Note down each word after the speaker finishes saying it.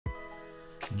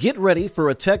Get ready for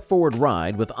a tech-forward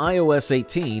ride with iOS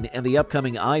 18 and the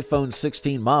upcoming iPhone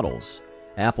 16 models.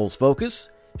 Apple's focus?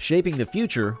 Shaping the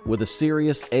future with a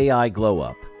serious AI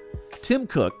glow-up. Tim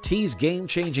Cook teased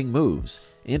game-changing moves,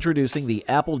 introducing the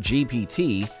Apple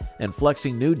GPT and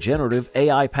flexing new generative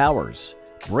AI powers.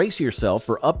 Brace yourself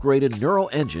for upgraded neural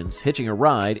engines hitching a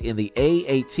ride in the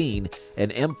A18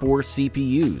 and M4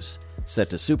 CPUs, set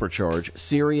to supercharge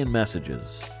Siri and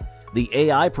messages. The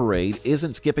AI parade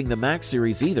isn't skipping the Mac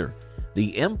series either.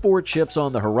 The M4 chip's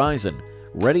on the horizon,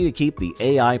 ready to keep the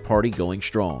AI party going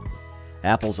strong.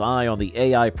 Apple's eye on the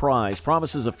AI prize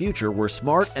promises a future where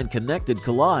smart and connected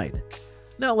collide.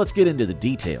 Now let's get into the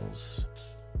details.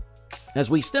 As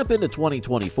we step into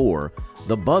 2024,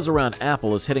 the buzz around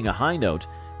Apple is hitting a high note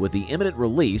with the imminent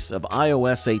release of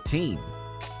iOS 18.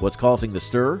 What's causing the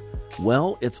stir?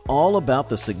 Well, it's all about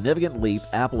the significant leap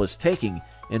Apple is taking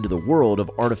into the world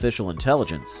of artificial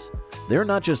intelligence. They're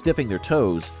not just dipping their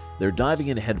toes, they're diving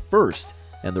in head first,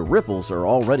 and the ripples are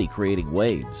already creating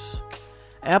waves.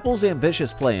 Apple's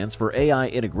ambitious plans for AI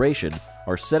integration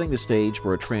are setting the stage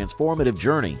for a transformative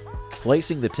journey,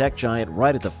 placing the tech giant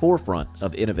right at the forefront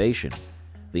of innovation.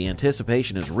 The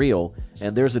anticipation is real,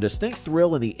 and there's a distinct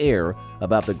thrill in the air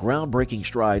about the groundbreaking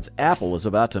strides Apple is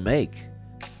about to make.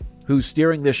 Who's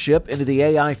steering this ship into the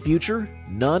AI future?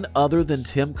 None other than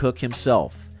Tim Cook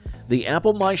himself. The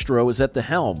Apple Maestro is at the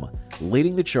helm,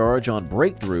 leading the charge on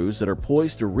breakthroughs that are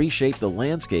poised to reshape the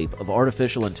landscape of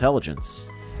artificial intelligence.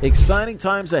 Exciting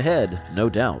times ahead, no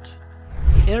doubt.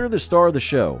 Enter the star of the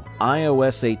show,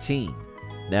 iOS 18.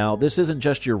 Now, this isn't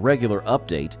just your regular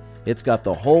update, it's got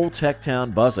the whole tech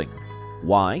town buzzing.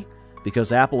 Why?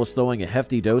 Because Apple is throwing a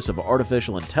hefty dose of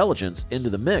artificial intelligence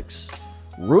into the mix.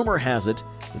 Rumor has it,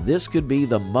 this could be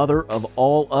the mother of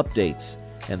all updates,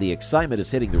 and the excitement is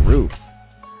hitting the roof.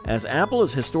 As Apple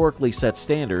has historically set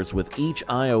standards with each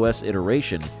iOS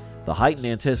iteration, the heightened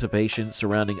anticipation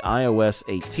surrounding iOS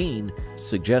 18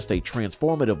 suggests a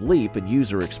transformative leap in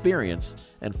user experience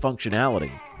and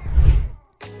functionality.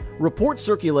 Reports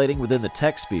circulating within the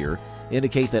tech sphere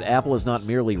indicate that Apple is not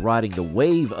merely riding the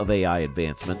wave of AI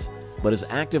advancements, but is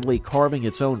actively carving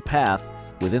its own path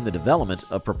within the development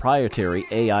of proprietary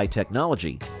AI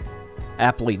technology,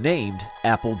 aptly named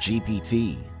Apple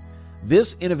GPT.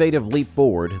 This innovative leap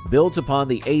forward builds upon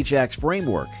the AJAX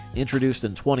framework introduced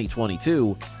in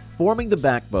 2022, forming the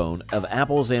backbone of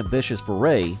Apple's ambitious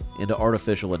foray into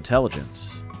artificial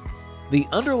intelligence. The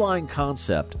underlying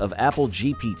concept of Apple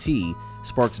GPT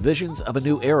sparks visions of a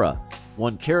new era,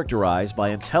 one characterized by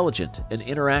intelligent and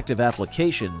interactive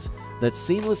applications that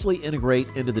seamlessly integrate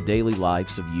into the daily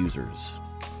lives of users.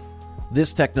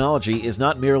 This technology is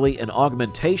not merely an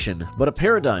augmentation, but a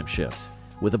paradigm shift,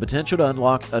 with the potential to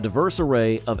unlock a diverse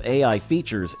array of AI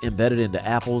features embedded into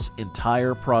Apple's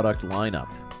entire product lineup.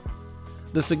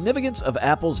 The significance of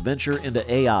Apple's venture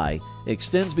into AI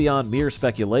extends beyond mere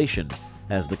speculation,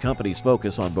 as the company's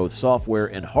focus on both software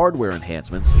and hardware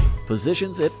enhancements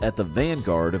positions it at the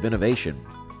vanguard of innovation.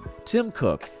 Tim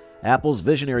Cook, Apple's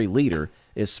visionary leader,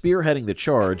 is spearheading the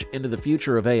charge into the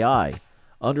future of AI,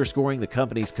 underscoring the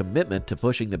company's commitment to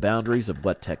pushing the boundaries of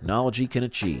what technology can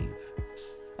achieve.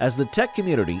 As the tech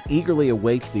community eagerly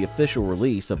awaits the official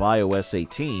release of iOS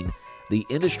 18, the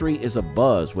industry is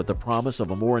abuzz with the promise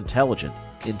of a more intelligent,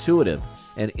 intuitive,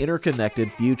 and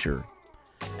interconnected future.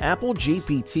 Apple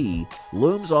GPT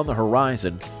looms on the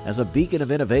horizon as a beacon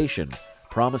of innovation,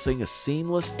 promising a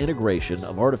seamless integration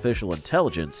of artificial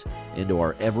intelligence into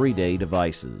our everyday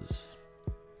devices.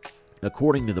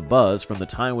 According to the buzz from the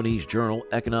Taiwanese journal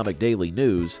Economic Daily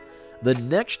News, the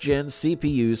next-gen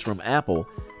CPUs from Apple,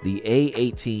 the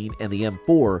A18 and the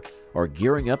M4, are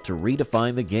gearing up to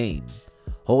redefine the game.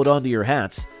 Hold on to your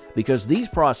hats, because these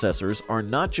processors are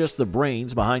not just the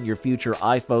brains behind your future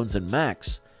iPhones and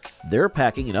Macs. They're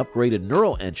packing an upgraded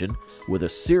neural engine with a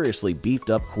seriously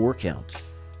beefed-up core count.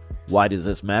 Why does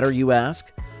this matter, you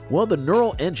ask? Well, the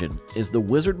neural engine is the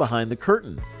wizard behind the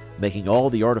curtain, making all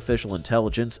the artificial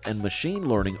intelligence and machine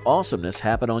learning awesomeness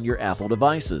happen on your Apple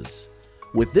devices.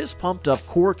 With this pumped-up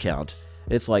core count,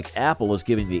 it's like Apple is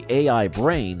giving the AI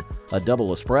brain a double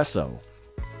espresso.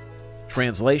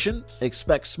 Translation: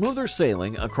 expect smoother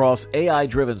sailing across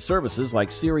AI-driven services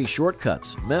like Siri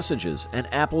Shortcuts, Messages,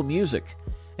 and Apple Music.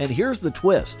 And here's the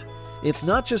twist. It's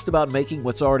not just about making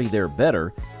what's already there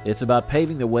better, it's about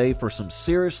paving the way for some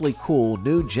seriously cool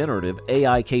new generative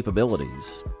AI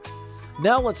capabilities.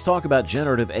 Now let's talk about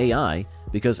generative AI,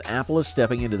 because Apple is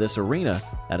stepping into this arena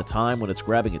at a time when it's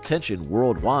grabbing attention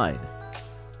worldwide.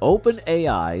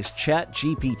 OpenAI's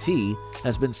ChatGPT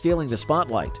has been stealing the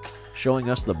spotlight, showing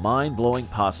us the mind-blowing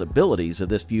possibilities of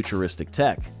this futuristic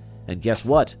tech. And guess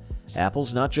what?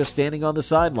 Apple's not just standing on the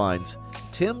sidelines.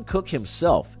 Tim Cook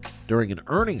himself, during an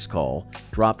earnings call,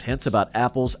 dropped hints about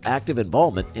Apple's active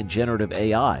involvement in generative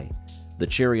AI. The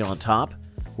cherry on top?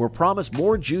 We're promised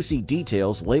more juicy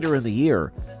details later in the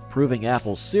year, proving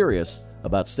Apple's serious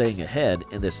about staying ahead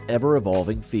in this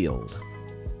ever-evolving field.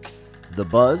 The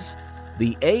buzz?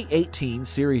 The A18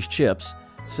 series chips,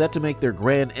 set to make their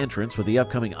grand entrance with the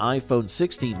upcoming iPhone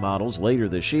 16 models later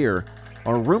this year,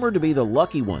 are rumored to be the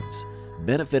lucky ones,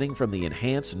 benefiting from the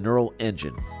enhanced neural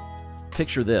engine.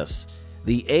 Picture this: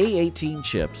 the A18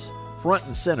 chips, front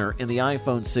and center in the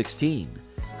iPhone 16,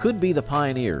 could be the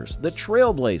pioneers, the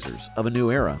trailblazers of a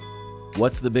new era.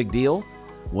 What's the big deal?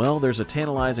 Well, there's a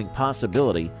tantalizing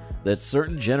possibility that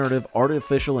certain generative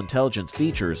artificial intelligence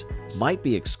features might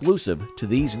be exclusive to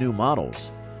these new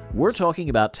models. We're talking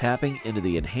about tapping into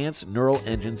the enhanced neural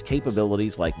engine's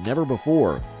capabilities like never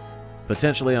before,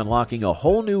 potentially unlocking a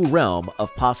whole new realm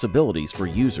of possibilities for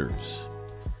users.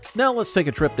 Now let's take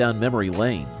a trip down memory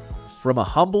lane. From a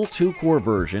humble 2-core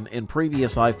version in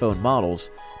previous iPhone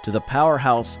models to the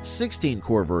powerhouse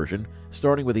 16-core version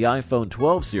starting with the iPhone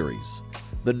 12 series,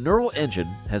 the neural engine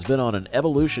has been on an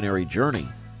evolutionary journey.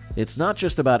 It's not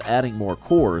just about adding more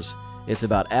cores, it's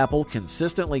about Apple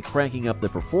consistently cranking up the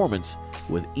performance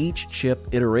with each chip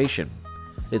iteration.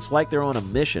 It's like they're on a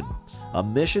mission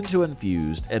to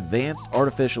infuse advanced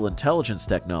artificial intelligence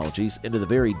technologies into the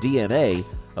very DNA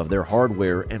of their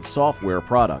hardware and software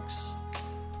products.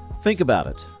 Think about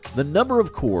it. The number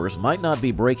of cores might not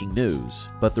be breaking news,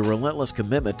 but the relentless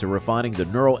commitment to refining the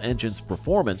neural engine's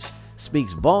performance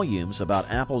speaks volumes about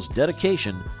Apple's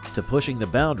dedication to pushing the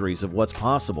boundaries of what's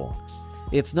possible.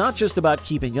 It's not just about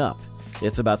keeping up,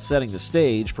 it's about setting the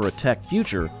stage for a tech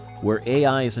future where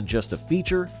AI isn't just a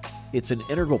feature, it's an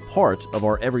integral part of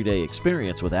our everyday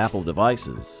experience with Apple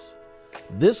devices.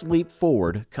 This leap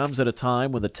forward comes at a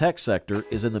time when the tech sector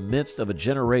is in the midst of a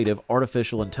generative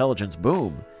artificial intelligence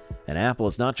boom, and Apple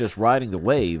is not just riding the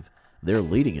wave, they're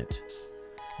leading it.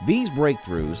 These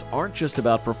breakthroughs aren't just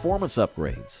about performance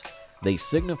upgrades. They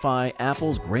signify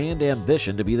Apple's grand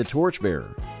ambition to be the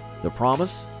torchbearer. The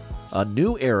promise? A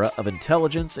new era of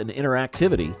intelligence and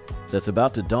interactivity that's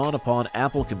about to dawn upon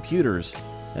Apple computers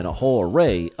and a whole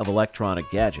array of electronic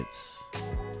gadgets.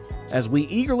 As we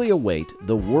eagerly await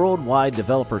the Worldwide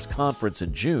Developers Conference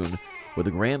in June, where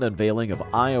the grand unveiling of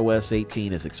iOS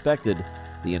 18 is expected,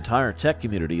 the entire tech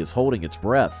community is holding its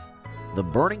breath. The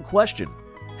burning question: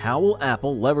 how will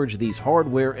Apple leverage these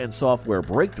hardware and software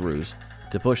breakthroughs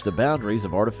to push the boundaries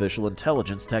of artificial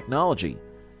intelligence technology?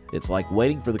 It's like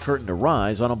waiting for the curtain to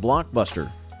rise on a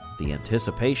blockbuster. The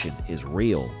anticipation is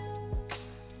real.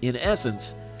 In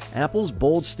essence, Apple's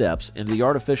bold steps into the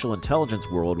artificial intelligence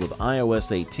world with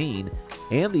iOS 18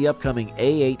 and the upcoming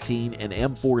A18 and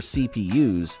M4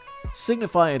 CPUs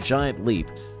signify a giant leap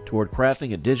toward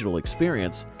crafting a digital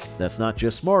experience that's not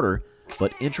just smarter,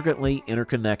 but intricately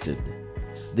interconnected.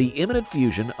 The imminent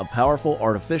fusion of powerful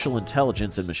artificial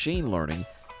intelligence and machine learning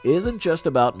isn't just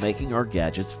about making our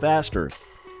gadgets faster.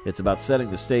 It's about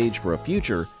setting the stage for a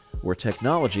future where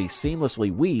technology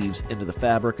seamlessly weaves into the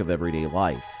fabric of everyday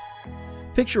life.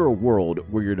 Picture a world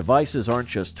where your devices aren't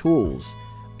just tools.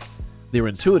 They're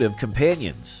intuitive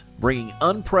companions, bringing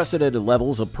unprecedented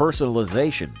levels of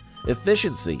personalization,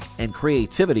 efficiency, and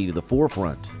creativity to the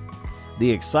forefront.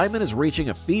 The excitement is reaching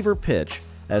a fever pitch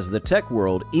as the tech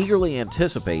world eagerly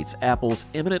anticipates Apple's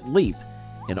imminent leap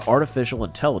in artificial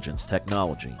intelligence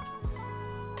technology.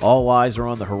 All eyes are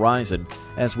on the horizon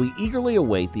as we eagerly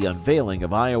await the unveiling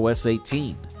of iOS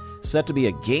 18, set to be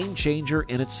a game changer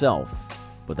in itself.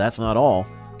 But that's not all.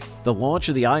 The launch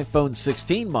of the iPhone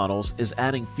 16 models is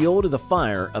adding fuel to the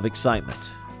fire of excitement.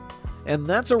 And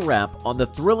that's a wrap on the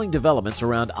thrilling developments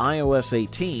around iOS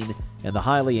 18 and the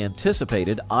highly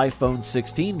anticipated iPhone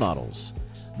 16 models.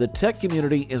 The tech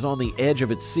community is on the edge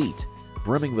of its seat,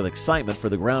 brimming with excitement for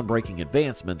the groundbreaking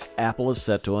advancements Apple is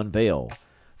set to unveil.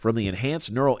 From the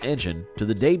enhanced neural engine to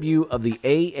the debut of the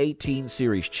A18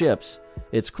 series chips,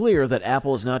 it's clear that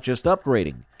Apple is not just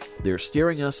upgrading, they're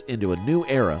steering us into a new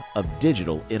era of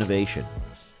digital innovation.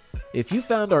 If you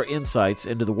found our insights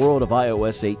into the world of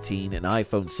iOS 18 and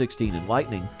iPhone 16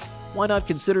 enlightening, why not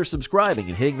consider subscribing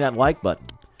and hitting that like button?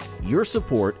 Your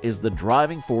support is the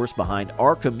driving force behind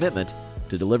our commitment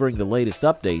to delivering the latest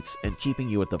updates and keeping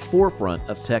you at the forefront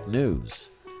of tech news.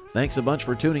 Thanks a bunch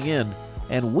for tuning in,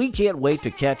 and we can't wait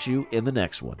to catch you in the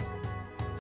next one.